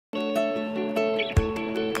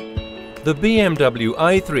The BMW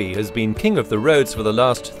i3 has been king of the roads for the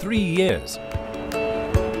last 3 years.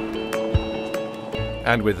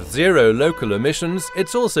 And with zero local emissions,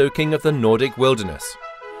 it's also king of the Nordic wilderness.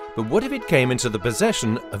 But what if it came into the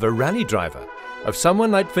possession of a rally driver, of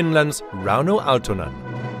someone like Finland's Rauno Aaltonen?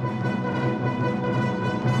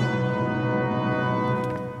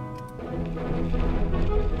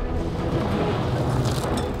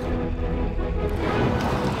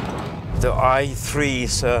 The i3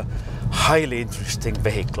 is a highly interesting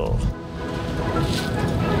vehicle.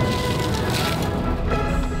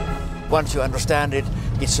 Once you understand it,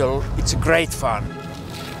 it's a great fun.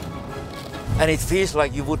 And it feels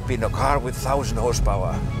like you would be in a car with 1,000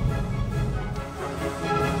 horsepower.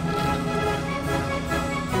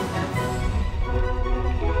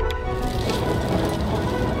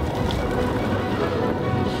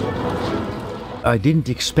 I didn't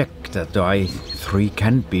expect that the i3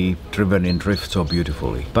 can be driven in drift so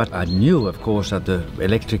beautifully. But I knew, of course, that the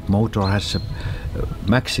electric motor has a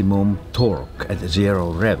maximum torque at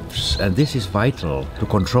 0 revs. And this is vital to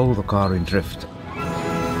control the car in drift.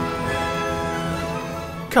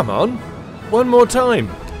 Come on, one more time.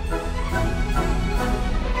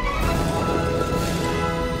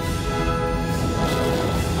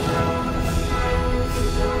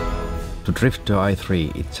 To drift the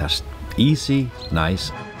i3, it's just easy,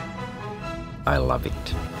 nice. I love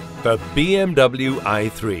it. The BMW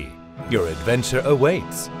i3. Your adventure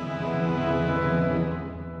awaits.